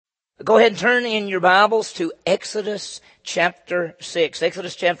Go ahead and turn in your Bibles to Exodus chapter 6.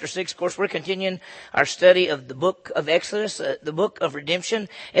 Exodus chapter 6, of course, we're continuing our study of the book of Exodus, the book of redemption.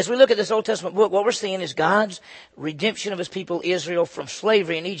 As we look at this Old Testament book, what we're seeing is God's redemption of his people Israel from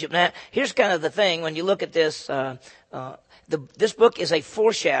slavery in Egypt. Now, here's kind of the thing. When you look at this, this book is a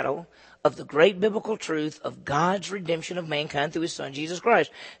foreshadow of the great biblical truth of God's redemption of mankind through his Son, Jesus Christ.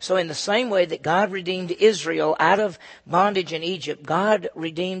 So in the same way that God redeemed Israel out of bondage in Egypt, God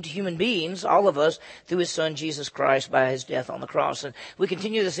redeemed human beings, all of us, through his Son, Jesus Christ, by his death on the cross. And we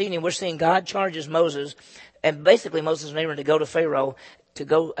continue this evening, we're seeing God charges Moses, and basically Moses and Aaron to go to Pharaoh, to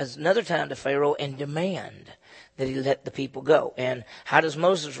go another time to Pharaoh and demand that he let the people go. And how does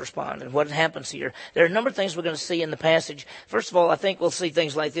Moses respond? And what happens here? There are a number of things we're going to see in the passage. First of all, I think we'll see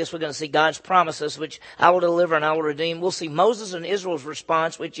things like this. We're going to see God's promises, which I will deliver and I will redeem. We'll see Moses and Israel's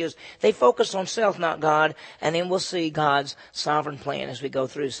response, which is they focus on self, not God. And then we'll see God's sovereign plan as we go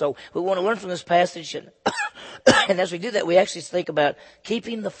through. So we want to learn from this passage. And as we do that, we actually think about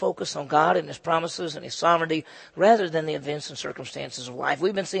keeping the focus on God and his promises and his sovereignty rather than the events and circumstances of life.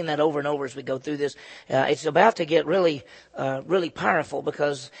 We've been seeing that over and over as we go through this. It's about to get really powerful,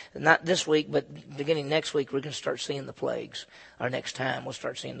 because not this week, but beginning next week, we're going to start seeing the plagues. Our next time, we'll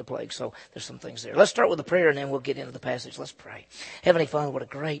start seeing the plagues. So there's some things there. Let's start with a prayer, and then we'll get into the passage. Let's pray. Heavenly Father, what a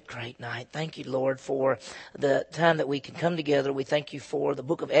great, great night. Thank you, Lord, for the time that we can come together. We thank you for the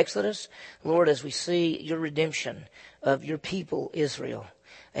book of Exodus. Lord, as we see your redemption of your people, Israel.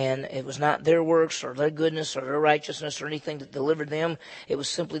 And it was not their works or their goodness or their righteousness or anything that delivered them. It was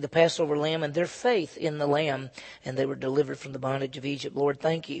simply the Passover lamb and their faith in the lamb, and they were delivered from the bondage of Egypt. Lord,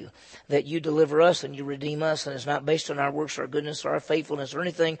 thank you that you deliver us and you redeem us, and it's not based on our works or our goodness or our faithfulness or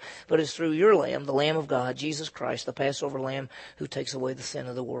anything, but it's through your Lamb, the Lamb of God, Jesus Christ, the Passover Lamb, who takes away the sin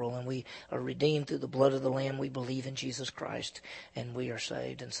of the world. And we are redeemed through the blood of the Lamb. We believe in Jesus Christ, and we are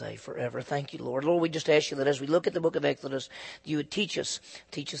saved and saved forever. Thank you, Lord. Lord, we just ask you that as we look at the book of Exodus, you would teach us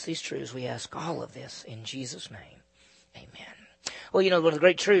these truths. We ask all of this in Jesus' name. Amen. Well, one of the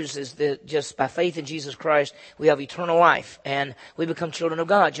great truths is that just by faith in Jesus Christ, we have eternal life, and we become children of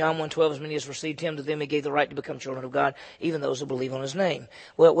God. John 1:12, as many as received him, to them he gave the right to become children of God, even those who believe on his name.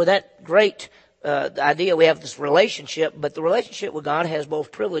 Well, with that great the idea, we have this relationship, but the relationship with God has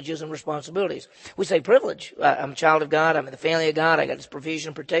both privileges and responsibilities. We say privilege. I'm a child of God. I'm in the family of God. I got his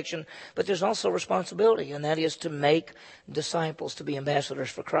provision, protection, but there's also responsibility, and that is to make disciples, to be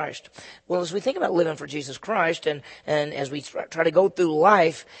ambassadors for Christ. Well, as we think about living for Jesus Christ, and as we try to go through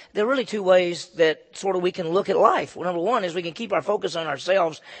life, there are really two ways that sort of we can look at life. Well, number one is we can keep our focus on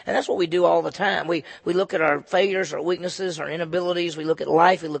ourselves, and that's what we do all the time. We look at our failures, our weaknesses, our inabilities. We look at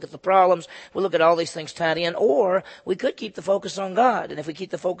life. We look at the problems. We look at all these things tied in. Or we could keep the focus on God. And if we keep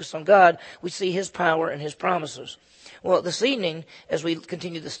the focus on God, we see his power and his promises. Well, this evening, as we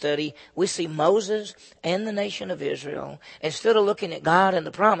continue the study, we see Moses and the nation of Israel. Instead of looking at God and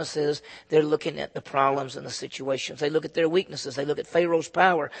the promises, they're looking at the problems and the situations. They look at their weaknesses. They look at Pharaoh's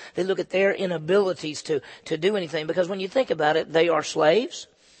power. They look at their inabilities to do anything. Because when you think about it, they are slaves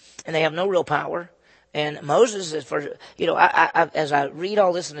and they have no real power. And Moses is for, as I read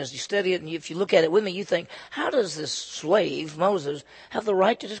all this and as you study it, and if you look at it with me, you think, how does this slave, Moses, have the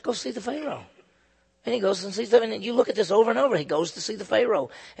right to just go see the Pharaoh? And he goes and sees them, and you look at this over and over. He goes to see the Pharaoh.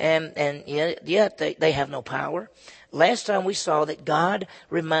 And yet they have no power. Last time we saw that God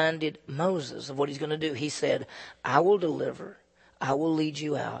reminded Moses of what he's going to do. He said, I will deliver. I will lead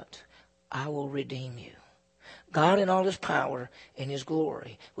you out. I will redeem you. God in all his power and his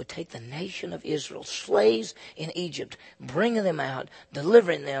glory would take the nation of Israel, slaves in Egypt, bringing them out,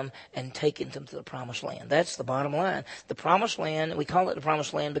 delivering them, and taking them to the promised land. That's the bottom line. The promised land, we call it the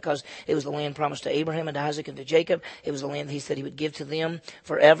promised land because it was the land promised to Abraham and to Isaac and to Jacob. It was the land that he said he would give to them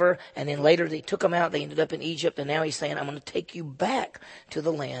forever. And then later they took them out. They ended up in Egypt. And now he's saying, I'm going to take you back to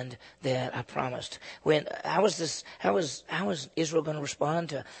the land that I promised. How is Israel going to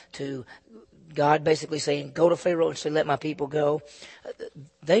respond to God basically saying, go to Pharaoh and say, let my people go?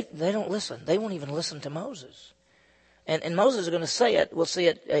 They don't listen. They won't even listen to Moses. And Moses is going to say it. We'll see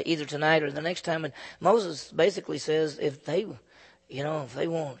it either tonight or the next time. And Moses basically says, if the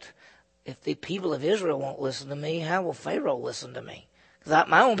people of Israel won't listen to me, how will Pharaoh listen to me? Because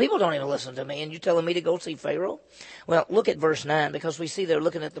my own people don't even listen to me, and you're telling me to go see Pharaoh? Well, look at verse 9, because we see they're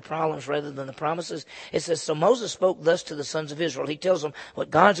looking at the problems rather than the promises. It says, so Moses spoke thus to the sons of Israel. He tells them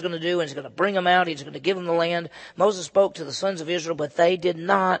what God's going to do, and he's going to bring them out. He's going to give them the land. Moses spoke to the sons of Israel, but they did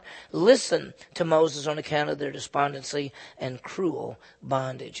not listen to Moses on account of their despondency and cruel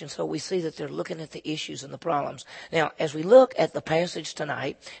bondage. And so we see that they're looking at the issues and the problems. Now, as we look at the passage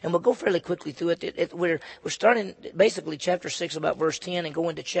tonight, and we'll go fairly quickly through it, we're starting basically chapter 6 about verse 10. 10 and go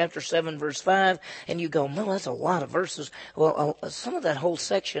into chapter 7, verse 5, and you go, no, that's a lot of verses. Well, some of that whole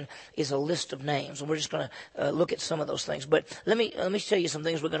section is a list of names, and we're just going to look at some of those things. But let me tell you some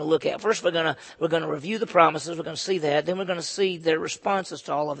things we're going to look at. First, we're going to review the promises. We're going to see that. Then we're going to see their responses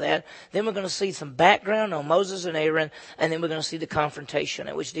to all of that. Then we're going to see some background on Moses and Aaron, and then we're going to see the confrontation,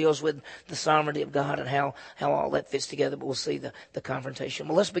 which deals with the sovereignty of God and how all that fits together. But we'll see the confrontation.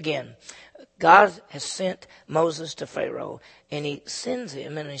 Well, let's begin. God has sent Moses to Pharaoh, and he sent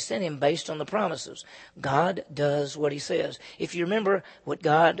him based on the promises. God does what he says. If you remember what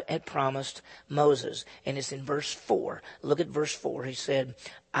God had promised Moses, and it's in verse 4. Look at verse 4. He said,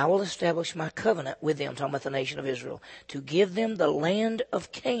 I will establish my covenant with them, talking about the nation of Israel, to give them the land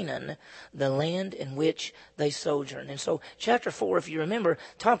of Canaan, the land in which they sojourn. And so chapter 4, if you remember,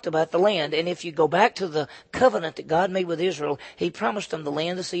 talked about the land. And if you go back to the covenant that God made with Israel, he promised them the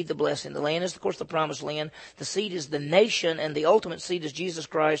land, the seed, the blessing. The land is, of course, the promised land. The seed is the nation, and the ultimate seed is Jesus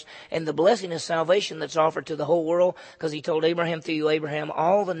Christ. And the blessing is salvation that's offered to the whole world, because he told Abraham, through you, Abraham,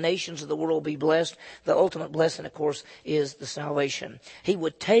 all the nations of the world will be blessed. The ultimate blessing, of course, is the salvation. He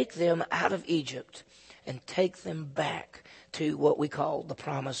would take them out of Egypt and take them back to what we call the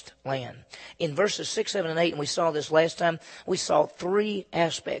promised land. In verses 6, 7, and 8, and we saw this last time, we saw three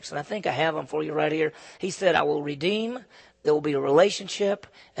aspects, and I think I have them for you right here. He said, I will redeem. There will be a relationship,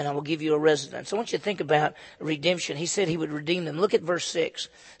 and I will give you a residence. I want you to think about redemption. He said he would redeem them. Look at verse 6.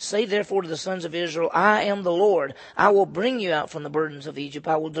 Say therefore to the sons of Israel, I am the Lord. I will bring you out from the burdens of Egypt.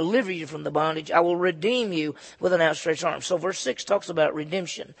 I will deliver you from the bondage. I will redeem you with an outstretched arm. So verse 6 talks about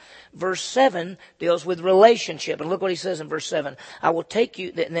redemption. Verse 7 deals with relationship. And look what he says in verse 7. I will take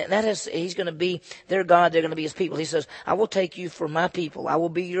you, he's going to be their God. They're going to be his people. He says, I will take you for my people. I will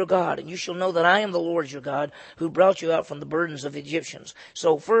be your God. And you shall know that I am the Lord your God, who brought you out from the burdens of the Egyptians.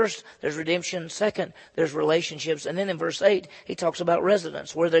 So first, there's redemption. Second, there's relationships. And then in verse 8, he talks about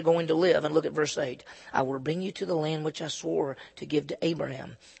residence, where they're going to live. And look at verse 8. I will bring you to the land which I swore to give to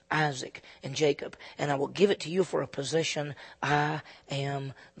Abraham, Isaac, and Jacob, and I will give it to you for a possession. I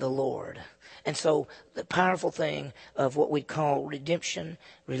am the Lord. And so the powerful thing of what we call redemption,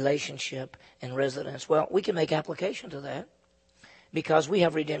 relationship, and residence, well, we can make application to that because we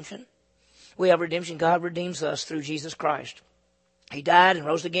have redemption. We have redemption. God redeems us through Jesus Christ. He died and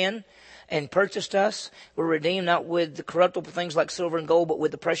rose again and purchased us. We're redeemed not with the corruptible things like silver and gold, but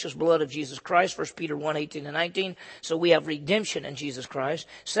with the precious blood of Jesus Christ. 1 Peter 1, 18 and 19. So we have redemption in Jesus Christ.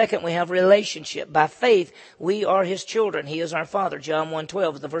 Second, we have relationship. By faith, we are his children. He is our Father. John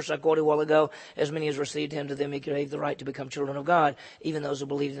 1:12 is the verse I quoted a while ago. As many as received him, to them he gave the right to become children of God, even those who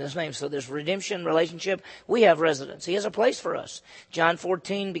believed in his name. So there's redemption, relationship. We have residence. He has a place for us. John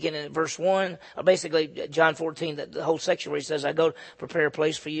 14, beginning at verse 1, or basically John 14, the whole section where he says, I go prepare a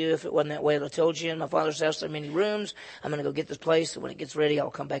place for you. If it wasn't that way, I told you, in my Father's house there are many rooms. I'm going to go get this place, and when it gets ready, I'll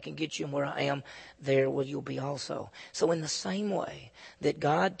come back and get you, and where I am, there will you be also. So in the same way that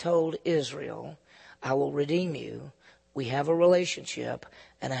God told Israel, I will redeem you, we have a relationship,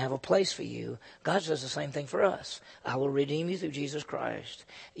 and I have a place for you. God says the same thing for us. I will redeem you through Jesus Christ.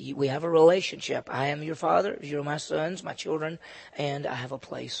 We have a relationship. I am your father. You're my sons, my children, and I have a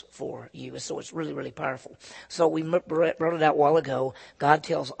place for you. So it's really, really powerful. So we brought it out a while ago. God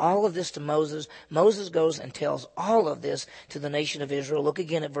tells all of this to Moses. Moses goes and tells all of this to the nation of Israel. Look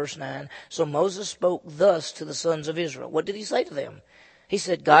again at verse 9. So Moses spoke thus to the sons of Israel. What did he say to them? He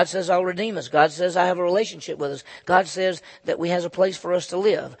said, God says I'll redeem us. God says I have a relationship with us. God says that we has a place for us to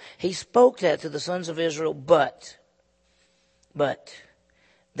live. He spoke that to the sons of Israel, but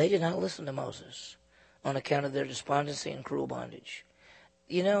they did not listen to Moses on account of their despondency and cruel bondage.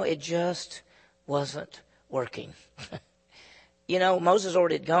 You know, it just wasn't working. You know, Moses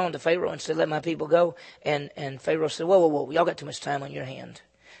already had gone to Pharaoh and said, let my people go. And Pharaoh said, whoa, y'all got too much time on your hands.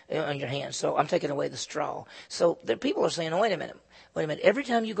 So I'm taking away the straw. So the people are saying, wait a minute. Every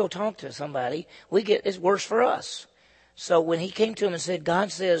time you go talk to somebody, it's worse for us. So when he came to him and said,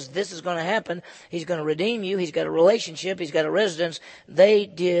 God says this is going to happen, he's going to redeem you, he's got a relationship, he's got a residence, they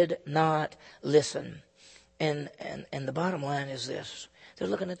did not listen. And the bottom line is this. They're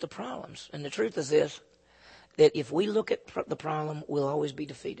looking at the problems. And the truth is this, that if we look at the problem, we'll always be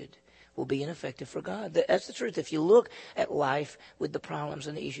defeated. Will be ineffective for God. That's the truth. If you look at life with the problems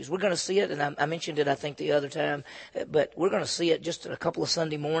and the issues, we're going to see it, and I mentioned it, I think, the other time, but we're going to see it just in a couple of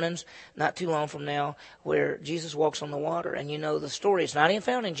Sunday mornings, not too long from now, where Jesus walks on the water. And you know the story. It's not even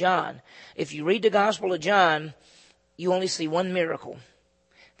found in John. If you read the Gospel of John, you only see one miracle.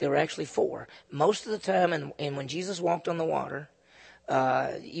 There were actually four. Most of the time, and when Jesus walked on the water,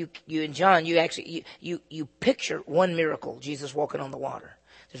 you in John, you picture one miracle, Jesus walking on the water.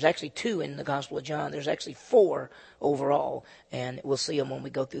 There's actually 2 in the Gospel of John. There's actually 4 overall, and we'll see them when we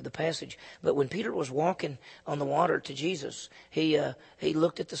go through the passage. But when Peter was walking on the water to Jesus, he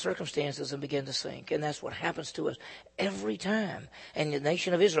looked at the circumstances and began to sink. And that's what happens to us every time. And the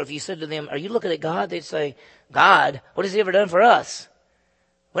nation of Israel, if you said to them, are you looking at God? They'd say, God? What has he ever done for us?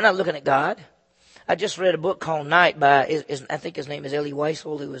 We're not looking at God. I just read a book called Night by, I think his name is Elie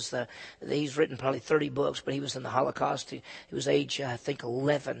Wiesel, he's written probably 30 books, but he was in the Holocaust. He was age, I think,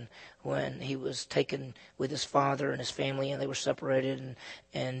 11 when he was taken with his father and his family, and they were separated,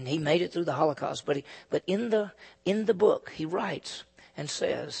 and he made it through the Holocaust. But in the book, he writes and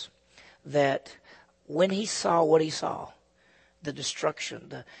says that when he saw what he saw, the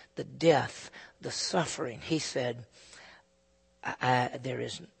destruction, the death, the suffering, he said, there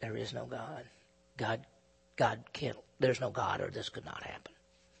is no God. God can't, there's no God, or this could not happen.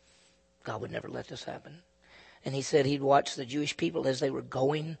 God would never let this happen. And he said he'd watch the Jewish people as they were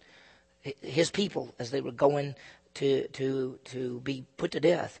going, his people, as they were going to be put to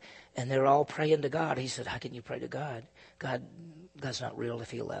death. And they're all praying to God. He said, how can you pray to God? God's not real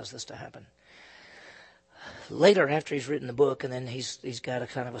if he allows this to happen. Later, after he's written the book, and then he's got a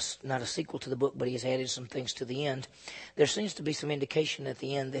kind of not a sequel to the book, but he's added some things to the end. There seems to be some indication at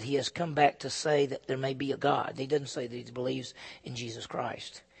the end that he has come back to say that there may be a God. He doesn't say that he believes in Jesus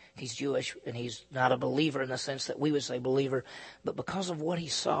Christ. He's Jewish, and he's not a believer in the sense that we would say believer. But because of what he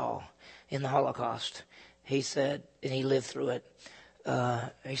saw in the Holocaust, he said, and he lived through it,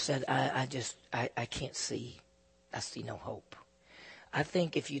 he said, I can't see. I see no hope. I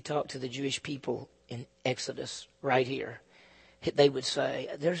think if you talk to the Jewish people in Exodus right here, they would say,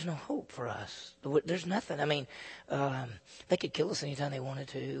 there's no hope for us. There's nothing. I mean, they could kill us anytime they wanted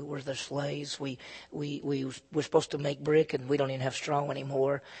to. We're their slaves. We're supposed to make brick, and we don't even have straw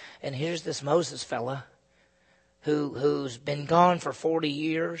anymore. And here's this Moses fella who's been gone for 40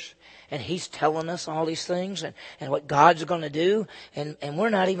 years, and he's telling us all these things and what God's going to do, and we're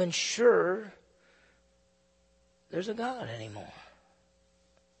not even sure there's a God anymore.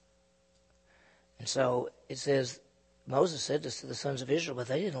 And so it says, Moses said this to the sons of Israel, but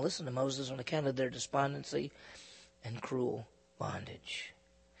they didn't listen to Moses on account of their despondency and cruel bondage.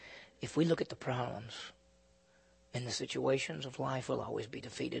 If we look at the problems and the situations of life, we'll always be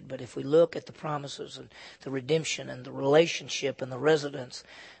defeated. But if we look at the promises and the redemption and the relationship and the residence,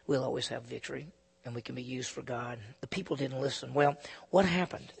 we'll always have victory. And we can be used for God. The people didn't listen. Well, what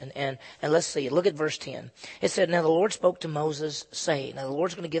happened? And let's see it. Look at verse 10. It said, now the Lord spoke to Moses, saying. Now the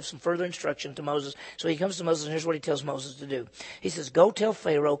Lord's going to give some further instruction to Moses. So he comes to Moses, and here's what he tells Moses to do. He says, go tell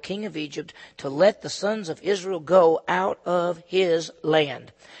Pharaoh, king of Egypt, to let the sons of Israel go out of his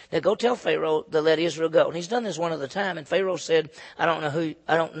land. Now go tell Pharaoh to let Israel go. And he's done this one other time. And Pharaoh said, I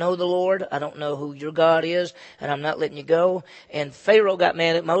don't know the Lord. I don't know who your God is. And I'm not letting you go. And Pharaoh got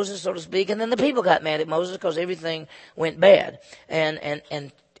mad at Moses, so to speak. And then the people got mad at Moses because everything went bad. And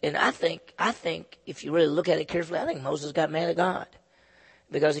I think if you really look at it carefully, I think Moses got mad at God.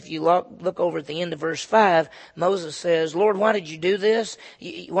 Because if you look over at the end of verse 5, Moses says, Lord, why did you do this?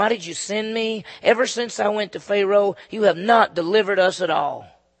 Why did you send me? Ever since I went to Pharaoh, you have not delivered us at all.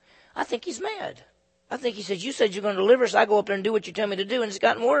 I think he's mad. I think he says, you said you're going to deliver us. I go up there and do what you tell me to do, and it's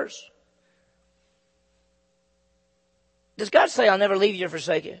gotten worse. Does God say, I'll never leave you or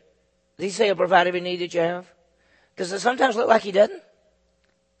forsake you? Does he say he'll provide every need that you have? Does it sometimes look like he doesn't?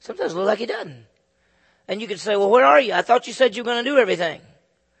 Sometimes it look like he doesn't. And you could say, well, where are you? I thought you said you were going to do everything.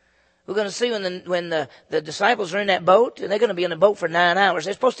 We're going to see when the disciples are in that boat, and they're going to be in the boat for 9 hours.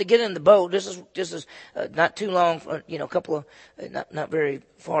 They're supposed to get in the boat. This is not too long, a couple of, not very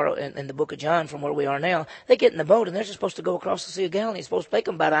far in the book of John from where we are now. They get in the boat, and they're supposed to go across the Sea of Galilee. It's supposed to take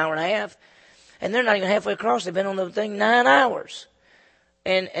them about an hour and a half. And they're not even halfway across. They've been on the thing 9 hours.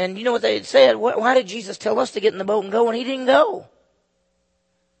 And you know what they had said? Why did Jesus tell us to get in the boat and go when he didn't go?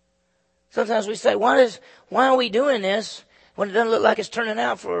 Sometimes we say, why are we doing this when it doesn't look like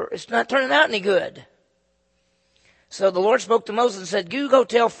it's not turning out any good? So the Lord spoke to Moses and said, you go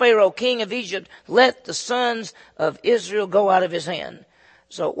tell Pharaoh, king of Egypt, let the sons of Israel go out of his hand.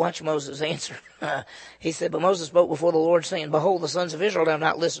 So watch Moses' answer. He said, but Moses spoke before the Lord, saying, behold, the sons of Israel have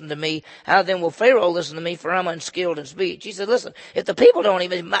not listened to me. How then will Pharaoh listen to me, for I'm unskilled in speech? He said, listen,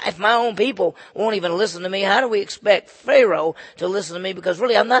 if my own people won't even listen to me, how do we expect Pharaoh to listen to me? Because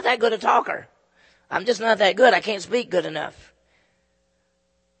really, I'm not that good a talker. I'm just not that good. I can't speak good enough.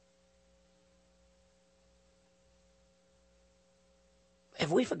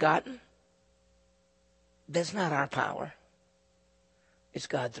 Have we forgotten? That's not our power. It's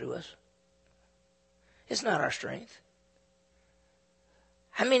God through us. It's not our strength.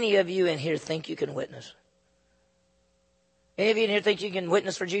 How many of you in here think you can witness? Any of you in here think you can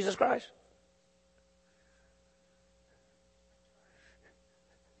witness for Jesus Christ?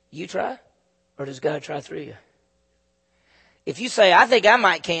 You try? Or does God try through you? If you say, I think I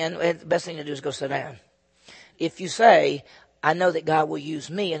might can, the best thing to do is go sit down. If you say, I know that God will use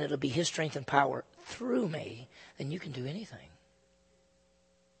me and it'll be His strength and power through me, then you can do anything.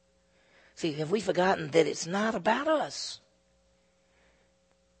 See, have we forgotten that it's not about us?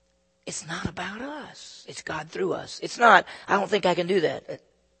 It's not about us. It's God through us. It's not, I don't think I can do that.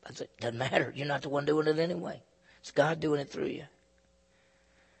 It doesn't matter. You're not the one doing it anyway. It's God doing it through you.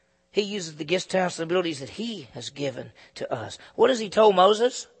 He uses the gifts, talents, and abilities that He has given to us. What has He told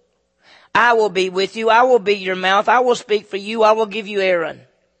Moses? I will be with you. I will be your mouth. I will speak for you. I will give you Aaron.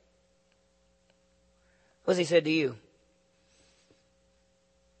 What has He said to you?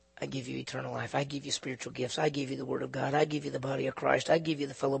 I give you eternal life. I give you spiritual gifts. I give you the Word of God. I give you the body of Christ. I give you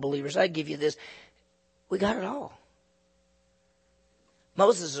the fellow believers. I give you this. We got it all.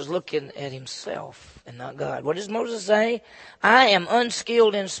 Moses is looking at himself and not God. What does Moses say? I am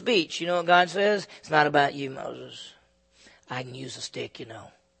unskilled in speech. You know what God says? It's not about you, Moses. I can use a stick, you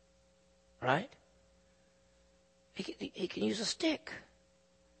know. Right? He can use a stick.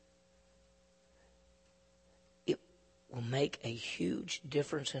 It will make a huge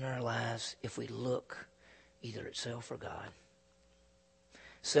difference in our lives if we look either at self or God.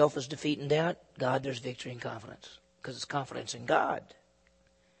 Self is defeat and doubt. God, there's victory and confidence. Because it's confidence in God.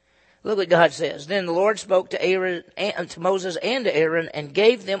 Look what God says. Then the Lord spoke to Moses and to Aaron and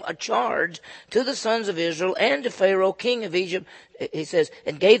gave them a charge to the sons of Israel and to Pharaoh, king of Egypt. He says,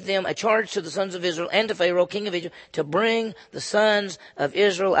 and gave them a charge to the sons of Israel and to Pharaoh, king of Egypt, to bring the sons of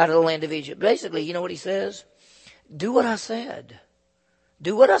Israel out of the land of Egypt. Basically, you know what he says? Do what I said.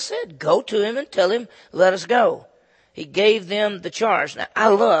 Do what I said. Go to him and tell him, let us go. He gave them the charge. Now, I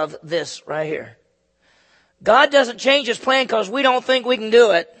love this right here. God doesn't change His plan because we don't think we can do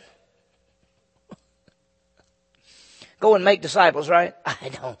it. Go and make disciples, right? I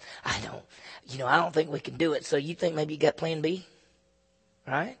don't. I don't think we can do it. So you think maybe you got plan B?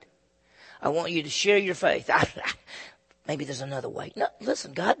 Right? I want you to share your faith. Maybe there's another way. No,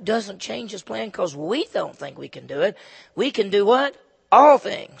 listen, God doesn't change His plan because we don't think we can do it. We can do what? All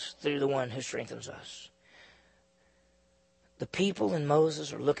things through the one who strengthens us. The people in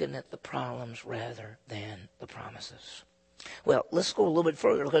Moses are looking at the problems rather than the promises. Well, let's go a little bit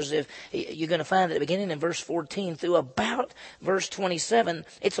further because if you're going to find that beginning in verse 14 through about verse 27,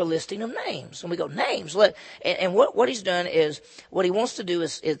 it's a listing of names. And we go, names. And what he's done is, what he wants to do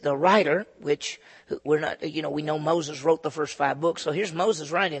is the writer, which we're not, we know Moses wrote the first 5 books. So here's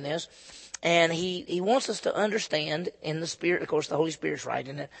Moses writing this. And he wants us to understand in the Spirit, of course, the Holy Spirit's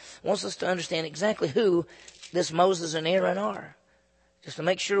writing it, wants us to understand exactly who this Moses and Aaron are. Just to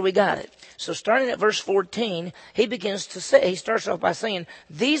make sure we got it. So starting at verse 14, he starts off by saying,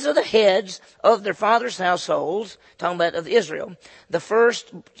 these are the heads of their fathers' households, talking about of Israel. The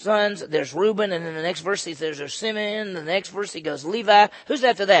first sons, there's Reuben, and in the next verse there's Simeon. The next verse he goes Levi. Who's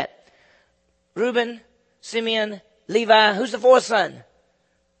after that? Reuben, Simeon, Levi. Who's the fourth son?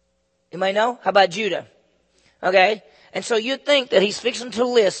 You may know? How about Judah? Okay. And so you'd think that he's fixing to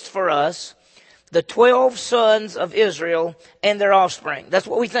list for us the 12 sons of Israel and their offspring. That's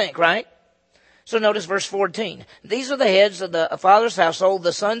what we think, right? So notice verse 14. These are the heads of the father's household,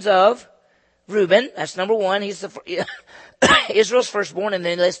 the sons of Reuben. That's number 1. He's Israel's firstborn, and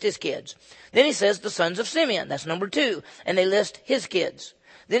then he lists his kids. Then he says the sons of Simeon. That's number 2. And they list his kids.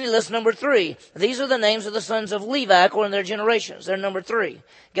 Then he lists number 3. These are the names of the sons of Levi according to their generations. They're number 3.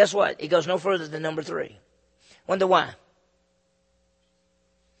 Guess what? He goes no further than number 3. Wonder why?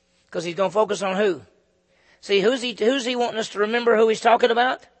 Because he's going to focus on who? See, who's he wanting us to remember who he's talking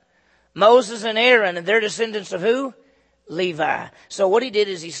about? Moses and Aaron, and they're descendants of who? Levi. So what he did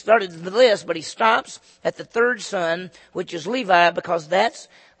is he started the list, but he stops at the 3rd son, which is Levi, because that's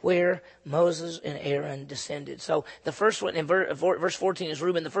where Moses and Aaron descended. So the first one in verse 14 is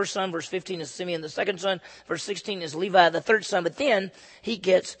Reuben, the first son. Verse 15 is Simeon, the second son. Verse 16 is Levi, the 3rd son. But then he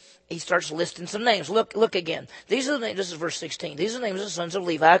starts listing some names. Look again. These are the names. This is verse 16. These are the names of the sons of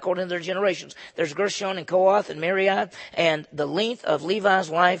Levi according to their generations. There's Gershon and Kohath and Merari, and the length of Levi's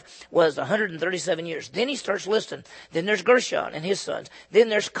life was 137 years. Then he starts listing. Then there's Gershon and his sons. Then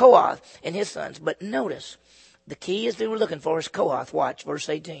there's Kohath and his sons. But notice, the key is that we're looking for is Kohath. Watch, verse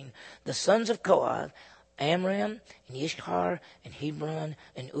 18. The sons of Kohath, Amram, and Ishhar, and Hebron,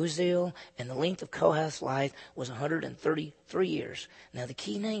 and Uzziel, and the length of Kohath's life was 133 years. Now the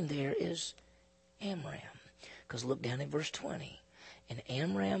key name there is Amram. Because look down at verse 20. And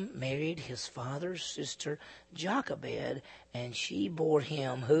Amram married his father's sister Jochebed, and she bore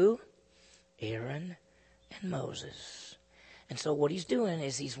him who? Aaron and Moses. And so what he's doing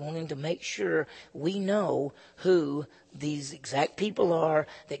is he's wanting to make sure we know who these exact people are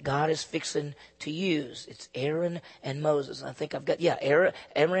that God is fixing to use. It's Aaron and Moses. I think I've got,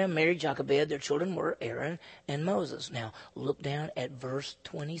 Abraham married Jochebed. Their children were Aaron and Moses. Now, look down at verse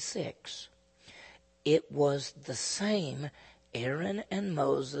 26. It was the same Aaron and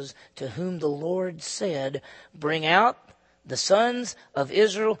Moses to whom the Lord said, bring out the sons of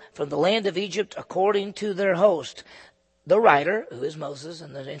Israel from the land of Egypt according to their host. The writer, who is Moses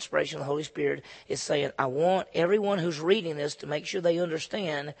and the inspiration of the Holy Spirit, is saying, I want everyone who's reading this to make sure they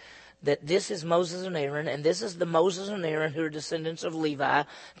understand that this is Moses and Aaron, and this is the Moses and Aaron who are descendants of Levi,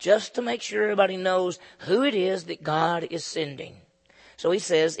 just to make sure everybody knows who it is that God is sending. So he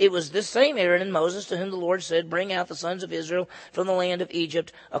says, it was this same Aaron and Moses to whom the Lord said, bring out the sons of Israel from the land of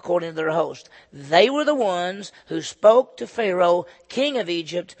Egypt according to their host. They were the ones who spoke to Pharaoh, king of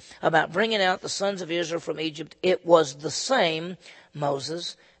Egypt, about bringing out the sons of Israel from Egypt. It was the same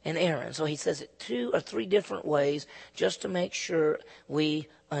Moses and Aaron. So he says it 2 or 3 different ways just to make sure we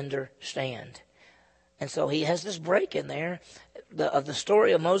understand. And so he has this break in there of the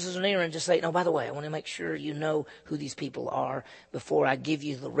story of Moses and Aaron, just say, no, by the way, I want to make sure you know who these people are before I give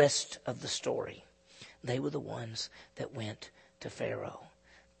you the rest of the story. They were the ones that went to Pharaoh.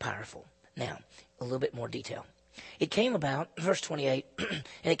 Powerful. Now, a little bit more detail. It came about, verse 28, and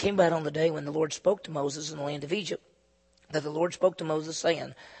it came about on the day when the Lord spoke to Moses in the land of Egypt, that the Lord spoke to Moses,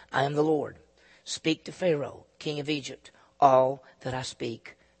 saying, I am the Lord. Speak to Pharaoh, king of Egypt, all that I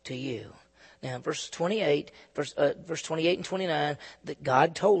speak to you. Now, verse 28 and 29, that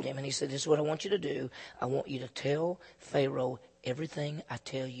God told him, and he said, this is what I want you to do. I want you to tell Pharaoh everything I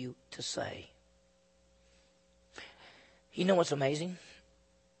tell you to say. You know what's amazing?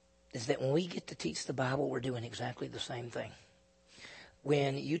 Is that when we get to teach the Bible, we're doing exactly the same thing.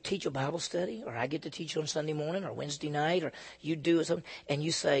 When you teach a Bible study, or I get to teach on Sunday morning or Wednesday night, or you do something, and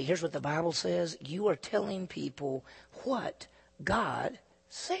you say, here's what the Bible says, you are telling people what God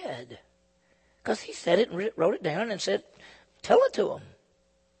said. Because he said it and wrote it down and said, tell it to them.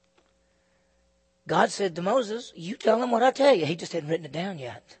 God said to Moses, you tell them what I tell you. He just hadn't written it down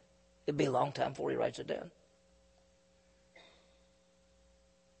yet. It'd be a long time before he writes it down.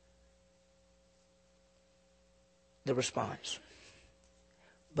 The response.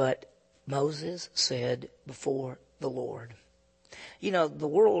 But Moses said before the Lord. You know, the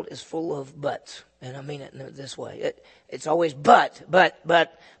world is full of buts. And I mean it this way. It's always but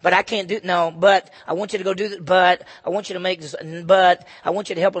I can't do, no, but I want you to go do that, but I want you to make this, but I want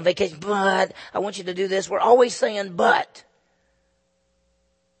you to help on vacation, but I want you to do this. We're always saying but.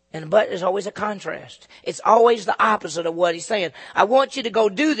 And but is always a contrast. It's always the opposite of what he's saying. I want you to go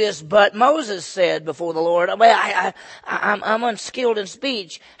do this, but Moses said before the Lord, I'm unskilled in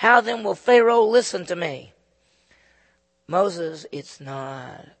speech. How then will Pharaoh listen to me? Moses, it's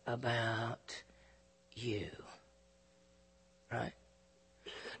not about you. Right?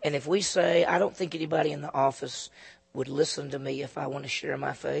 And if we say, I don't think anybody in the office would listen to me if I want to share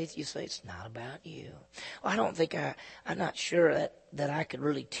my faith, you say, it's not about you. Well, I don't think I'm not sure that I could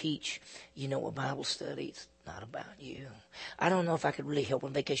really teach, a Bible study. It's not about you. I don't know if I could really help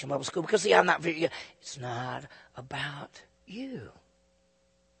in Vacation Bible School because, I'm not very good. It's not about you.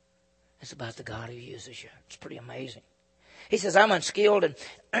 It's about the God who uses you. It's pretty amazing. He says, I'm unskilled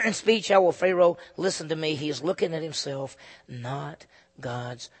in speech. How will Pharaoh listen to me? He is looking at himself, not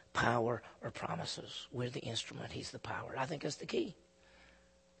God's power or promises. We're the instrument. He's the power. I think that's the key.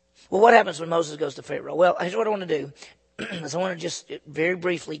 Well, what happens when Moses goes to Pharaoh? Well, here's what I want to do. Is I want to just very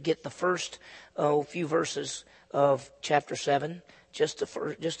briefly get the first few verses of chapter 7, just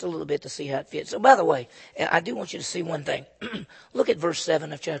a little bit to see how it fits. So, by the way, I do want you to see one thing. Look at verse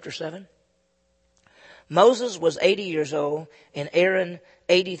 7 of chapter 7. Moses was 80 years old and Aaron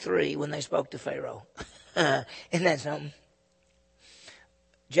 83 when they spoke to Pharaoh. Isn't that something?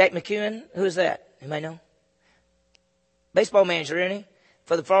 Jack McEwen, who is that? You may know. Baseball manager, isn't he?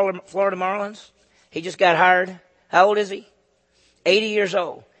 For the Florida Marlins. He just got hired. How old is he? 80 years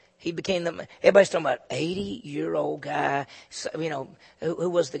old. He became everybody's talking about 80-year-old guy. Who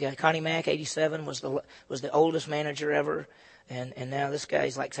was the guy? Connie Mack, 87, was the oldest manager ever. And now this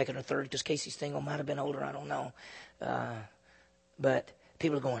guy's like second or third because Casey Stengel might have been older. I don't know. But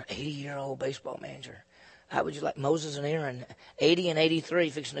people are going, 80-year-old baseball manager. How would you like Moses and Aaron, 80 and 83,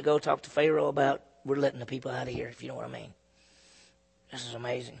 fixing to go talk to Pharaoh about we're letting the people out of here, if you know what I mean. This is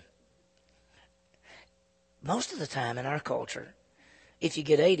amazing. Most of the time in our culture, if you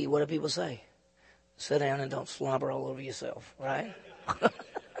get 80, what do people say? Sit down and don't slobber all over yourself, right?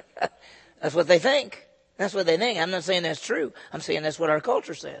 That's what they think. That's what they think. I'm not saying that's true. I'm saying that's what our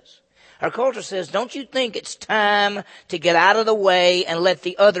culture says. Our culture says, don't you think it's time to get out of the way and let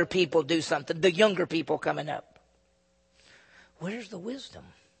the other people do something, the younger people coming up? Where's the wisdom?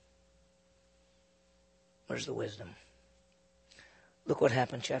 Where's the wisdom? Look what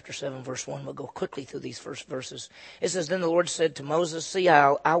happened, chapter 7, verse 1. We'll go quickly through these first verses. It says, Then the Lord said to Moses, See,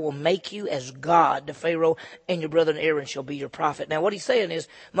 I will make you as God to Pharaoh, and your brother Aaron shall be your prophet. Now what he's saying is,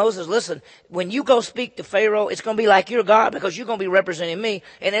 Moses, listen, when you go speak to Pharaoh, it's going to be like your God because you're going to be representing me,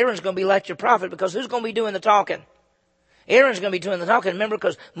 and Aaron's going to be like your prophet because who's going to be doing the talking? Aaron's going to be doing the talking. Remember,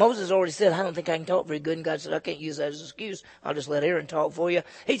 because Moses already said, I don't think I can talk very good. And God said, I can't use that as an excuse. I'll just let Aaron talk for you.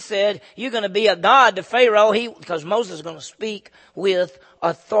 He said, you're going to be a God to Pharaoh. Because Moses is going to speak with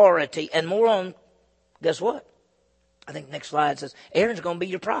authority. And more on, guess what? I think the next slide says, Aaron's going to be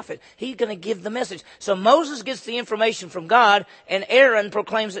your prophet. He's going to give the message. So Moses gets the information from God, and Aaron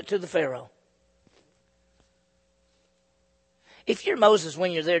proclaims it to the Pharaoh. If you're Moses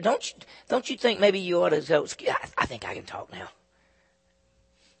when you're there, don't you think maybe you ought to go, I think I can talk now.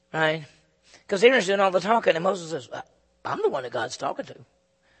 Right? Because Aaron's doing all the talking, and Moses says, I'm the one that God's talking to.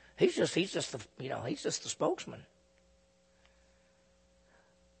 He's just the spokesman.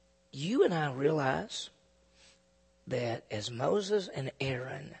 You and I realize that as Moses and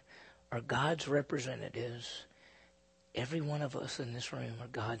Aaron are God's representatives, every one of us in this room are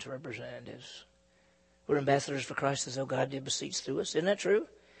God's representatives. We're ambassadors for Christ as though God did beseech through us. Isn't that true?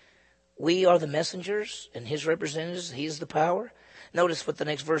 We are the messengers and his representatives. He is the power. Notice what the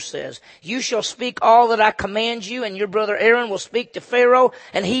next verse says. You shall speak all that I command you, and your brother Aaron will speak to Pharaoh,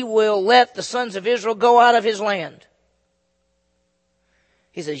 and he will let the sons of Israel go out of his land.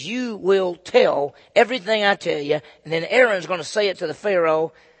 He says, you will tell everything I tell you, and then Aaron's going to say it to the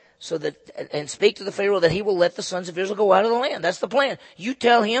Pharaoh, and speak to the Pharaoh that he will let the sons of Israel go out of the land. That's the plan. You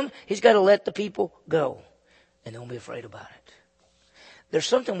tell him he's got to let the people go. And don't be afraid about it. There's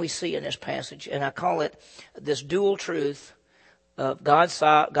something we see in this passage, and I call it this dual truth of God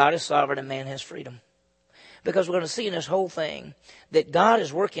is sovereign and man has freedom. Because we're going to see in this whole thing that God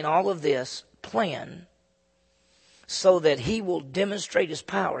is working all of this plan so that he will demonstrate his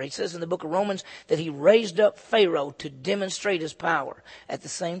power. He says in the book of Romans that he raised up Pharaoh to demonstrate his power. At the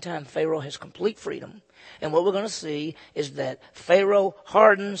same time, Pharaoh has complete freedom. And what we're going to see is that Pharaoh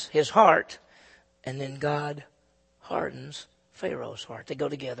hardens his heart, and then God hardens Pharaoh's heart. They go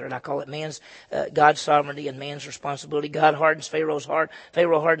together, and I call it God's sovereignty and man's responsibility. God hardens Pharaoh's heart.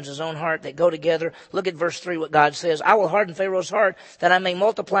 Pharaoh hardens his own heart. They go together. Look at verse 3, what God says. I will harden Pharaoh's heart that I may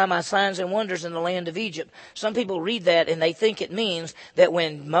multiply my signs and wonders in the land of Egypt. Some people read that and they think it means that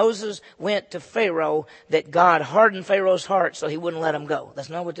when Moses went to Pharaoh, that God hardened Pharaoh's heart so he wouldn't let him go. That's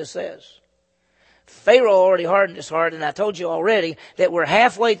not what this says. Pharaoh already hardened his heart, and I told you already that we're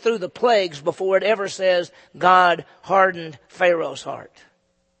halfway through the plagues before it ever says God hardened Pharaoh's heart.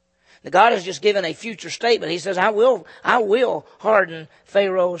 Now, God has just given a future statement. He says, I will harden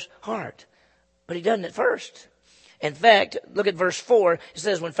Pharaoh's heart. But he doesn't at first. In fact, look at verse 4. It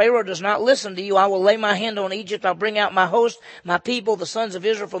says, when Pharaoh does not listen to you, I will lay my hand on Egypt. I'll bring out my host, my people, the sons of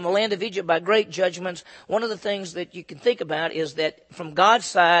Israel from the land of Egypt by great judgments. One of the things that you can think about is that from God's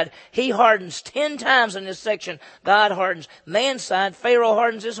side, he hardens 10 times in this section. God hardens. Man's side, Pharaoh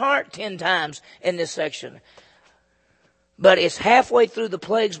hardens his heart 10 times in this section. But it's halfway through the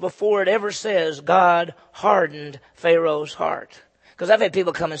plagues before it ever says God hardened Pharaoh's heart. Because I've had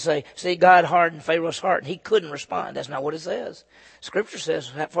people come and say, see, God hardened Pharaoh's heart, and he couldn't respond. That's not what it says. Scripture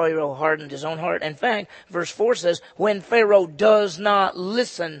says that Pharaoh hardened his own heart. In fact, verse 4 says, when Pharaoh does not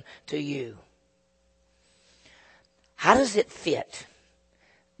listen to you. How does it fit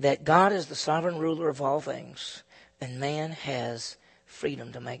that God is the sovereign ruler of all things, and man has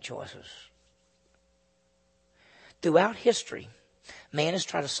freedom to make choices? Throughout history, man has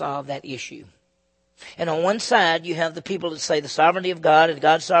tried to solve that issue. And on one side, you have the people that say the sovereignty of God, and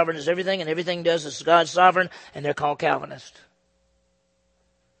God's sovereign is everything, and everything does is God's sovereign, and they're called Calvinists.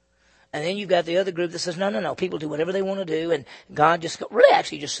 And then you've got the other group that says, no, people do whatever they want to do, and God just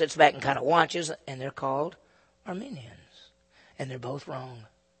sits back and kind of watches, and they're called Arminians. And they're both wrong.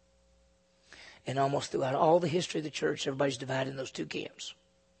 And almost throughout all the history of the church, everybody's divided in those two camps.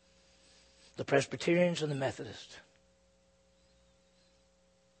 The Presbyterians and the Methodists.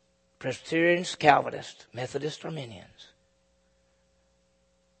 Presbyterians, Calvinists, Methodists, Arminians.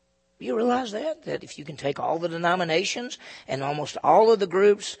 You realize that if you can take all the denominations and almost all of the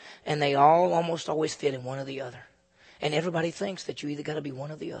groups, and they all almost always fit in one or the other. And everybody thinks that you either got to be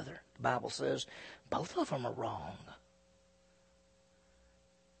one or the other. The Bible says both of them are wrong.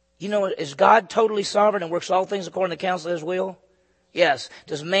 You know, is God totally sovereign and works all things according to the counsel of his will? Yes.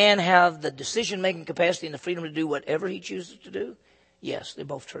 Does man have the decision-making capacity and the freedom to do whatever he chooses to do? Yes, they're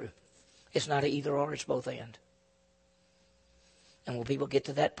both true. It's not an either or, it's both and. And when people get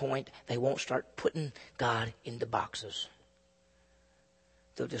to that point, they won't start putting God into boxes.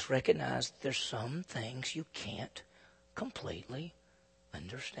 They'll just recognize there's some things you can't completely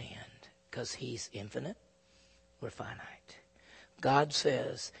understand because He's infinite, we're finite. God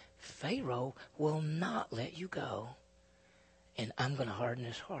says, Pharaoh will not let you go, and I'm going to harden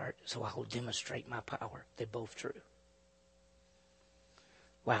his heart so I will demonstrate my power. They're both true.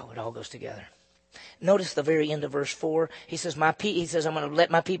 Wow, it all goes together. Notice the very end of verse 4. He says, I'm going to let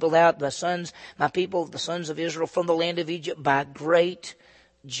my people out, the sons of Israel from the land of Egypt by great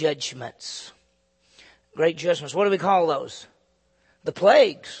judgments. Great judgments. What do we call those? The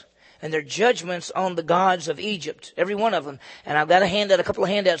plagues. And they're judgments on the gods of Egypt, every one of them. And I've got a couple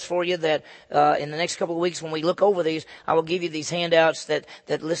of handouts for you that in the next couple of weeks when we look over these, I will give you these handouts that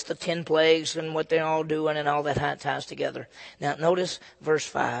list the 10 plagues and what they're all doing and all that ties together. Now notice verse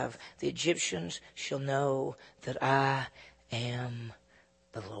 5. The Egyptians shall know that I am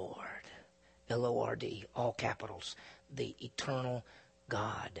the Lord. L-O-R-D, all capitals. The eternal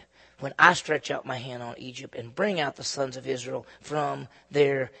God. When I stretch out my hand on Egypt and bring out the sons of Israel from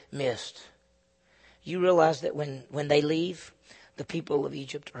their midst. You realize that when they leave, the people of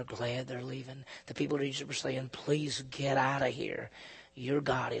Egypt are glad they're leaving. The people of Egypt are saying, please get out of here. Your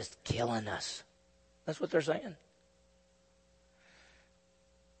God is killing us. That's what they're saying.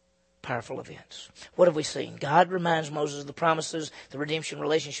 Powerful events. What have we seen? God reminds Moses of the promises, the redemption,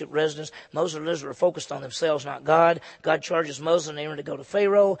 relationship, residence. Moses and Israel are focused on themselves, not God. God charges Moses and Aaron to go to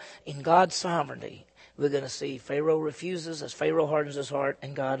Pharaoh. In God's sovereignty, we're going to see Pharaoh refuses as Pharaoh hardens his heart,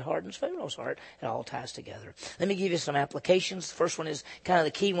 and God hardens Pharaoh's heart. It all ties together. Let me give you some applications. The first one is kind of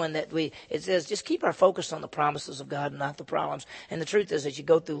the key one it says, just keep our focus on the promises of God and not the problems. And the truth is, as you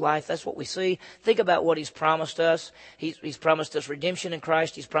go through life, that's what we see. Think about what He's promised us. He's promised us redemption in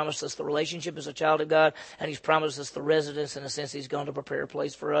Christ. He's promised us the relationship as a child of God. And He's promised us the residence in a sense. He's going to prepare a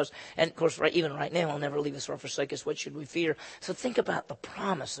place for us. And of course, even right now, He'll never leave us or forsake us. What should we fear? So think about the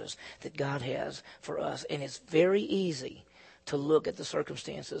promises that God has for us. And it's very easy to look at the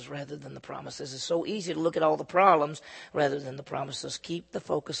circumstances rather than the promises. It's so easy to look at all the problems rather than the promises. Keep the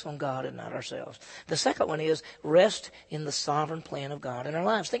focus on God and not ourselves. The second one is rest in the sovereign plan of God in our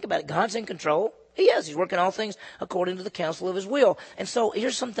lives. Think about it. God's in control. He is. He's working all things according to the counsel of His will. And so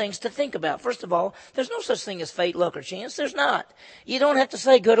here's some things to think about. First of all, there's no such thing as fate, luck, or chance. There's not. You don't have to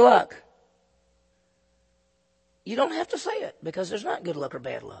say good luck. You don't have to say it because there's not good luck or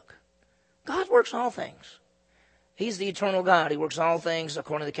bad luck. God works all things. He's the eternal God. He works all things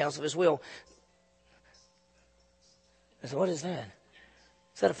according to the counsel of His will. So what is that?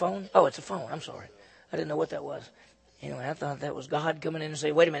 Is that a phone? Oh, it's a phone. I'm sorry. I didn't know what that was. Anyway, I thought that was God coming in and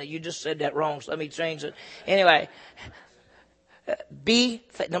saying, wait a minute, you just said that wrong, so let me change it. Anyway,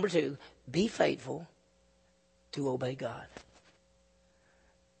 number 2, be faithful to obey God.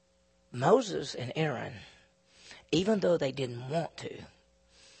 Moses and Aaron, even though they didn't want to,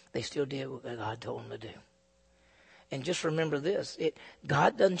 they still did what God told them to do. And just remember this,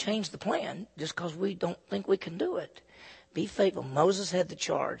 God doesn't change the plan just because we don't think we can do it. Be faithful. Moses had the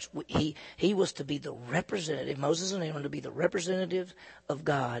charge. He was to be the representative, Moses and Aaron to be the representatives of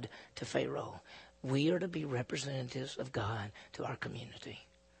God to Pharaoh. We are to be representatives of God to our community.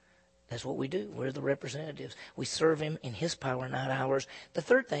 That's what we do. We're the representatives. We serve Him in His power, not ours. The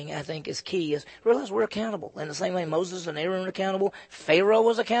third thing I think is key is realize we're accountable. In the same way Moses and Aaron were accountable, Pharaoh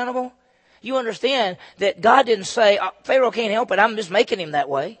was accountable. You understand that God didn't say, Pharaoh can't help it, I'm just making him that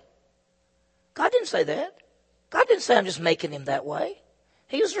way. God didn't say that. God didn't say I'm just making him that way.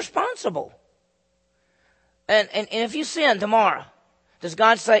 He was responsible. And if you sin tomorrow, does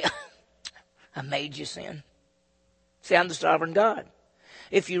God say, I made you sin? See, I'm the sovereign God.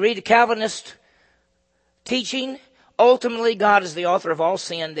 If you read the Calvinist teaching, ultimately God is the author of all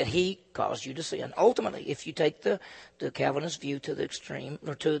sin that He caused you to sin. Ultimately, if you take the Calvinist view to the extreme,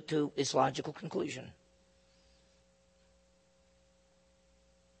 or to its logical conclusion.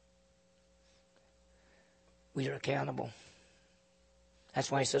 We are accountable.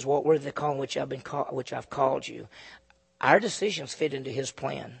 That's why He says, what were the calling which I've called you? Our decisions fit into His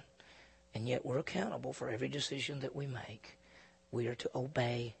plan. And yet we're accountable for every decision that we make. We are to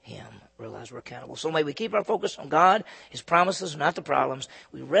obey Him. Realize we're accountable. So may we keep our focus on God, His promises, not the problems.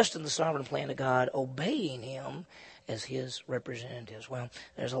 We rest in the sovereign plan of God, obeying Him as His representatives. Well,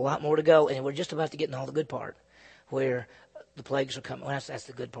 there's a lot more to go, and we're just about to get in all the good part, where the plagues are coming. Well, that's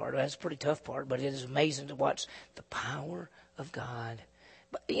the good part. That's a pretty tough part, but it is amazing to watch the power of God.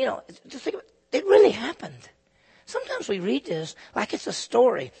 But, just think of it. It really happened. Sometimes we read this like it's a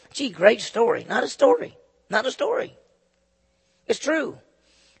story. Gee, great story. Not a story. Not a story. It's true.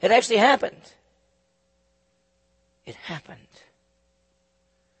 It actually happened. It happened.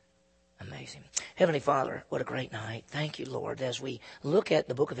 Amazing. Heavenly Father, what a great night. Thank you, Lord, as we look at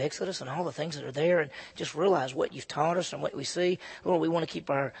the book of Exodus and all the things that are there and just realize what you've taught us and what we see. Lord, we want to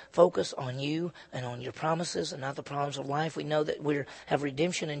keep our focus on you and on your promises and not the problems of life. We know that we have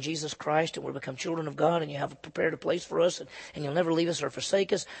redemption in Jesus Christ and we've become children of God and you have prepared a place for us and you'll never leave us or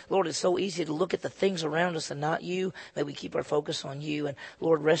forsake us. Lord, it's so easy to look at the things around us and not you. May we keep our focus on you. And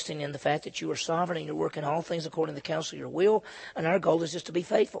Lord, resting in the fact that you are sovereign and you're working all things according to the counsel of your will. And our goal is just to be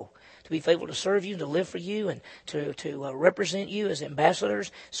faithful to serve you, to live for you, and to represent you as ambassadors,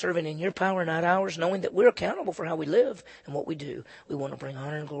 serving in your power, not ours, knowing that we're accountable for how we live and what we do. We want to bring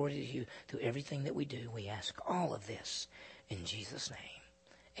honor and glory to you through everything that we do. We ask all of this in Jesus'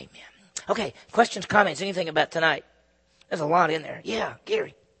 name. Amen. Okay, questions, comments, anything about tonight? There's a lot in there. Yeah,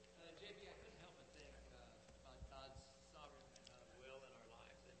 Gary.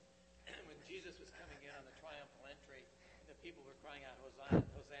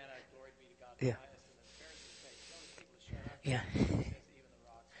 Yeah. Yeah.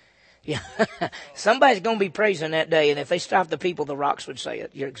 Yeah. Somebody's going to be praising that day, and if they stop the people, the rocks would say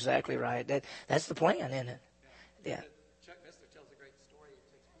it. You're exactly right. That's the plan, isn't it? Yeah. Chuck Missler tells a great story. He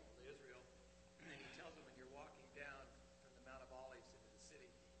takes people to Israel, and he tells them when you're walking down from the Mount of Olives into the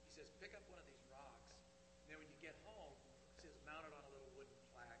city, he says, pick up one of these rocks. And then when you get home, he says, mount it on a little wooden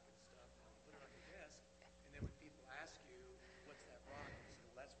plaque and stuff, and put it on your desk. And then when people ask you, what's that rock? He says,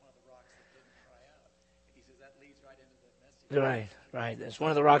 well, that's one of the rocks that didn't cry out. And he says, that leads right into the message. Right. That's one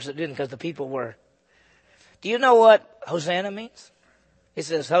of the rocks that didn't because the people were. Do you know what Hosanna means? It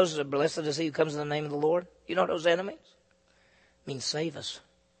says, blessed is he who comes in the name of the Lord. You know what Hosanna means? It means save us.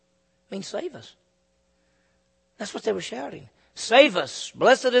 It means save us. That's what they were shouting. Save us.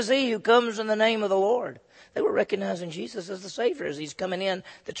 Blessed is he who comes in the name of the Lord. They were recognizing Jesus as the Savior as he's coming in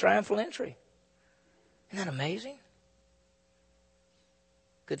the triumphal entry. Isn't that amazing?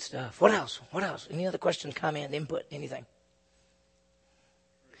 Good stuff. What else? Any other questions, comment, input, anything?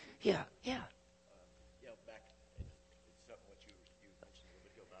 Yeah. Back in something what you mentioned a little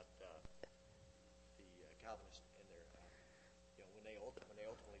bit ago about the Calvinists and their, when they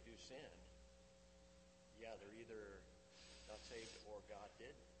ultimately do sin, they're either not saved or God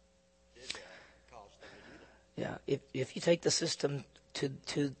did cause them to do that. Yeah, if you take the system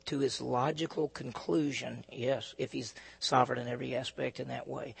to its logical conclusion, yes, if he's sovereign in every aspect in that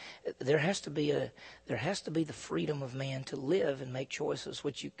way, there has to be the freedom of man to live and make choices,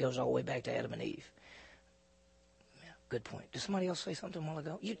 which goes all the way back to Adam and Eve. Yeah, good point. Did somebody else say something a while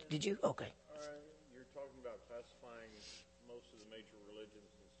ago? Did you? Okay. You're talking about classifying most of the major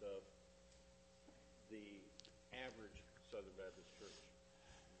religions and stuff. The average Southern Baptist church,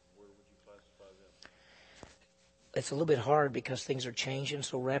 where would you classify them? It's a little bit hard because things are changing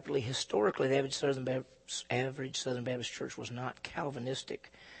so rapidly. Historically, the average Southern Baptist church was not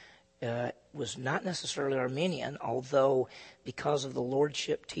Calvinistic, was not necessarily Arminian, although because of the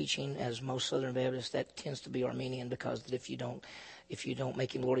lordship teaching, as most Southern Baptists, that tends to be Arminian because if you don't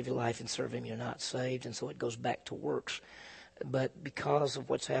make him Lord of your life and serve him, you're not saved, and so it goes back to works. But because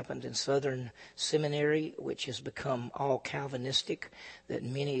of what's happened in Southern Seminary, which has become all Calvinistic, that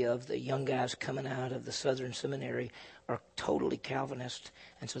many of the young guys coming out of the Southern Seminary are totally Calvinist,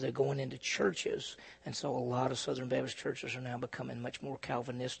 and so they're going into churches, and so a lot of Southern Baptist churches are now becoming much more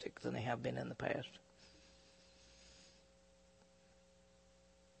Calvinistic than they have been in the past.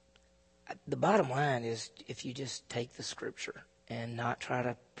 The bottom line is if you just take the Scripture and not try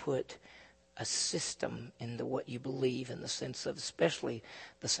to put a system into what you believe in the sense of especially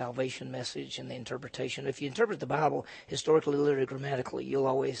the salvation message and the interpretation. If you interpret the Bible historically, literally, grammatically, you'll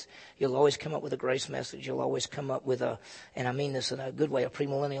always come up with a grace message. You'll always come up with and I mean this in a good way, a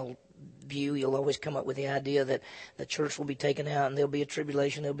premillennial view. You'll always come up with the idea that the church will be taken out and there'll be a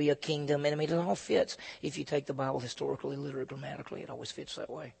tribulation, there'll be a kingdom. And I mean, it all fits. If you take the Bible historically, literally, grammatically, it always fits that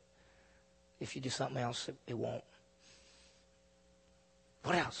way. If you do something else, it won't.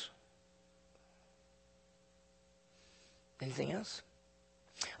 What else? Anything else?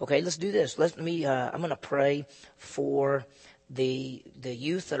 Okay, let's do this. I'm going to pray for the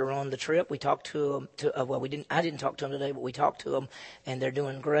youth that are on the trip. We talked to them. I didn't talk to them today, but we talked to them, and they're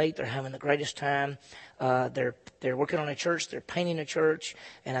doing great. They're having the greatest time. They're working on a church. They're painting a church,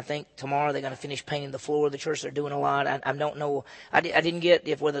 and I think tomorrow they're going to finish painting the floor of the church. They're doing a lot. I don't know. I didn't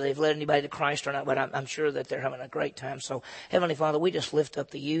get whether they've led anybody to Christ or not, but I'm sure that they're having a great time. So, Heavenly Father, we just lift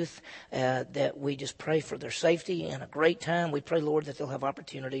up the youth, that we just pray for their safety and a great time. We pray, Lord, that they'll have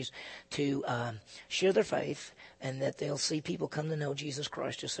opportunities to share their faith, and that they'll see people come to know Jesus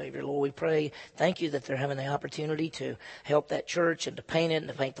Christ as Savior. Lord, we pray, thank you that they're having the opportunity to help that church and to paint it and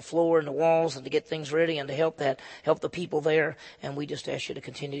to paint the floor and the walls and to get things ready and to help the people there. And we just ask you to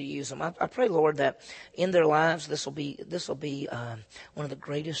continue to use them. I pray, Lord, that in their lives this will be one of the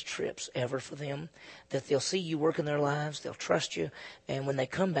greatest trips ever for them. That they'll see you work in their lives, they'll trust you, and when they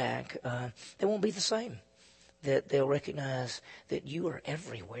come back, they won't be the same. That they'll recognize that you are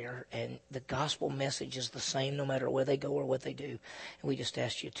everywhere and the gospel message is the same no matter where they go or what they do. And we just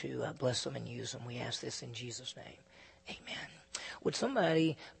ask you to bless them and use them. We ask this in Jesus' name. Amen. Would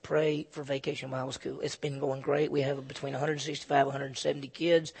somebody pray for Vacation Bible School? It's been going great. We have between 165 170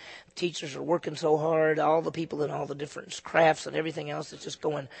 kids. Teachers are working so hard. All the people in all the different crafts and everything else. It's just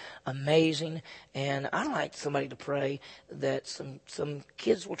going amazing. And I'd like somebody to pray that some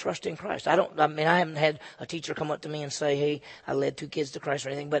kids will trust in Christ. I haven't had a teacher come up to me and say, hey, I led 2 kids to Christ or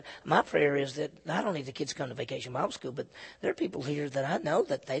anything. But my prayer is that not only the kids come to Vacation Bible School, but there are people here that I know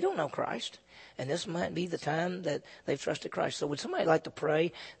that they don't know Christ. And this might be the time that they've trusted Christ. So would somebody like to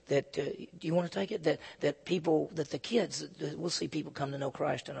pray that, do you want to take it? That the kids, that we'll see people come to know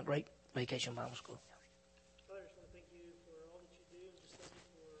Christ in a great Vacation Bible School. Father, I just want to thank you for all that you do. Just thank you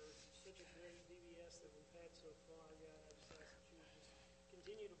for such a great VBS that we've had so far. God, I just ask that you would just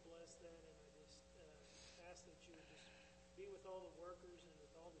continue to bless that. And I just ask that you would just be with all the workers and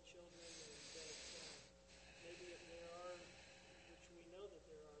with all the children. And that maybe if there are, which we know that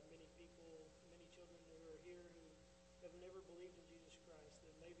there are many people, many children who are here who have never believed in Jesus Christ,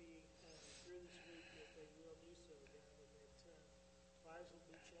 that maybe through this week that they will do so, God, and that lives will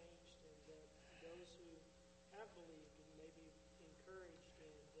be changed, and that those who have believed and maybe encouraged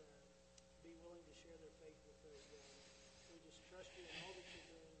and be willing to share their faith with those, God. We just trust you in all that you're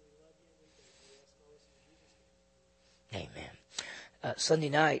doing. We love you, and we thank you. We ask all this in Jesus' name. Amen. Sunday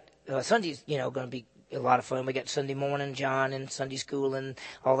night, Sunday's, going to be a lot of fun. We got Sunday morning, John, and Sunday school and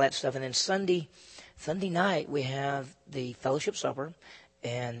all that stuff. And then Sunday night, we have the fellowship supper,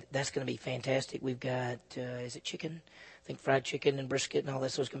 and that's going to be fantastic. We've got, is it chicken? I think fried chicken and brisket and all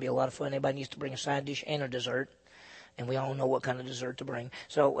that. So it's going to be a lot of fun. Everybody needs to bring a side dish and a dessert. And we all know what kind of dessert to bring.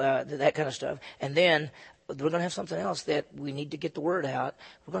 So that kind of stuff. And then we're going to have something else that we need to get the word out.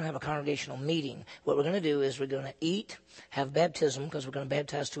 We're going to have a congregational meeting. What we're going to do is we're going to eat, have baptism, because we're going to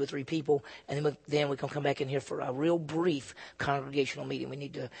baptize 2 or 3 people, and then we can come back in here for a real brief congregational meeting. We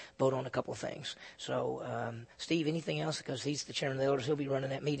need to vote on a couple of things. So, Steve, anything else? Because he's the chairman of the elders. He'll be running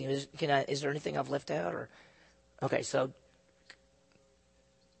that meeting. Is there anything I've left out? Or okay, so.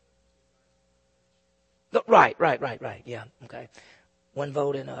 Right. Yeah, okay. 1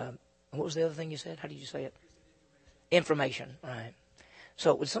 vote and what was the other thing you said? How did you say it? Information. Right.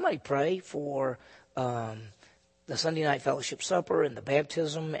 So would somebody pray for the Sunday night fellowship supper and the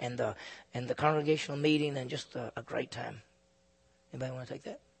baptism and the congregational meeting and just a great time? Anybody want to take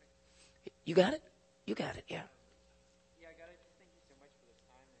that? You got it? You got it, yeah. Yeah, God, I just thank you so much for this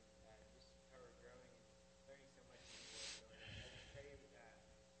time and just how we're growing and learning so much from you, Lord. I just pray,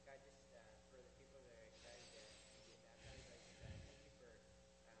 God, just for the people that are excited to get baptized, I just thank you for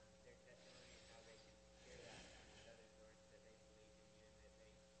their testimony and how they can share that with others, Lord, that they believe in you and that they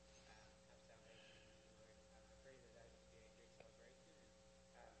have salvation in you, Lord. I pray that that would just be a great celebration.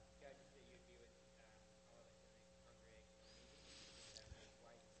 And God, just that you would be with all of us in the congregational meeting, and make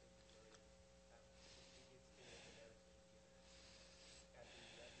white and sing, Lord. Just be good stewards of everything you've given us. God, we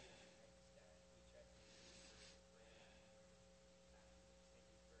love you, and we trust in you for that. We just thank you for your promises and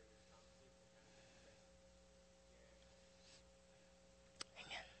how you express.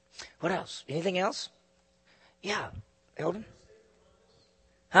 Amen. What else? Anything else? Yeah. Eldon?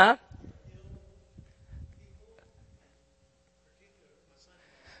 Huh?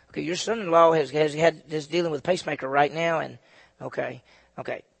 Okay, your son-in-law is dealing with a pacemaker right now, and okay.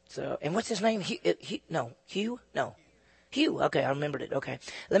 So, and what's his name? Hugh? No. Hugh. Okay, I remembered it. Okay,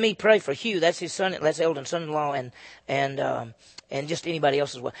 let me pray for Hugh. That's his son. That's Eldon's son-in-law, and just anybody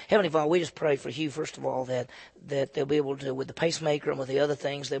else as well. Heavenly Father, we just pray for Hugh first of all that they'll be able to, with the pacemaker and with the other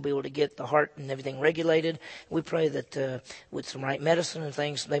things, they'll be able to get the heart and everything regulated. We pray that with some right medicine and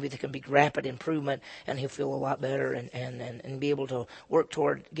things, maybe there can be rapid improvement, and he'll feel a lot better and be able to work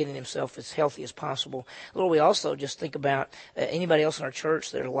toward getting himself as healthy as possible. Lord, we also just think about anybody else in our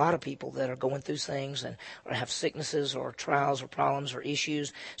church. There are a lot of people that are going through things and or have sicknesses or trials or problems or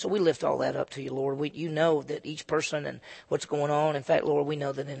issues. So we lift all that up to you, Lord. You know that each person and what's going on. In fact, Lord, we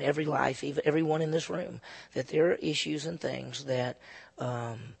know that in every life, even everyone in this room, that there are issues and things that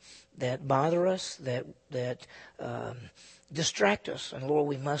that bother us, that distract us. And Lord,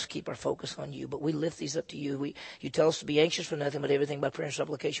 we must keep our focus on you. But we lift these up to you. You tell us to be anxious for nothing, but everything by prayer and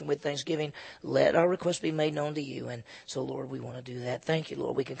supplication with thanksgiving. Let our requests be made known to you. And so, Lord, we want to do that. Thank you,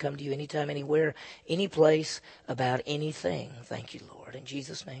 Lord. We can come to you anytime, anywhere, any place about anything. Thank you, Lord. In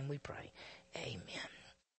Jesus' name we pray. Amen.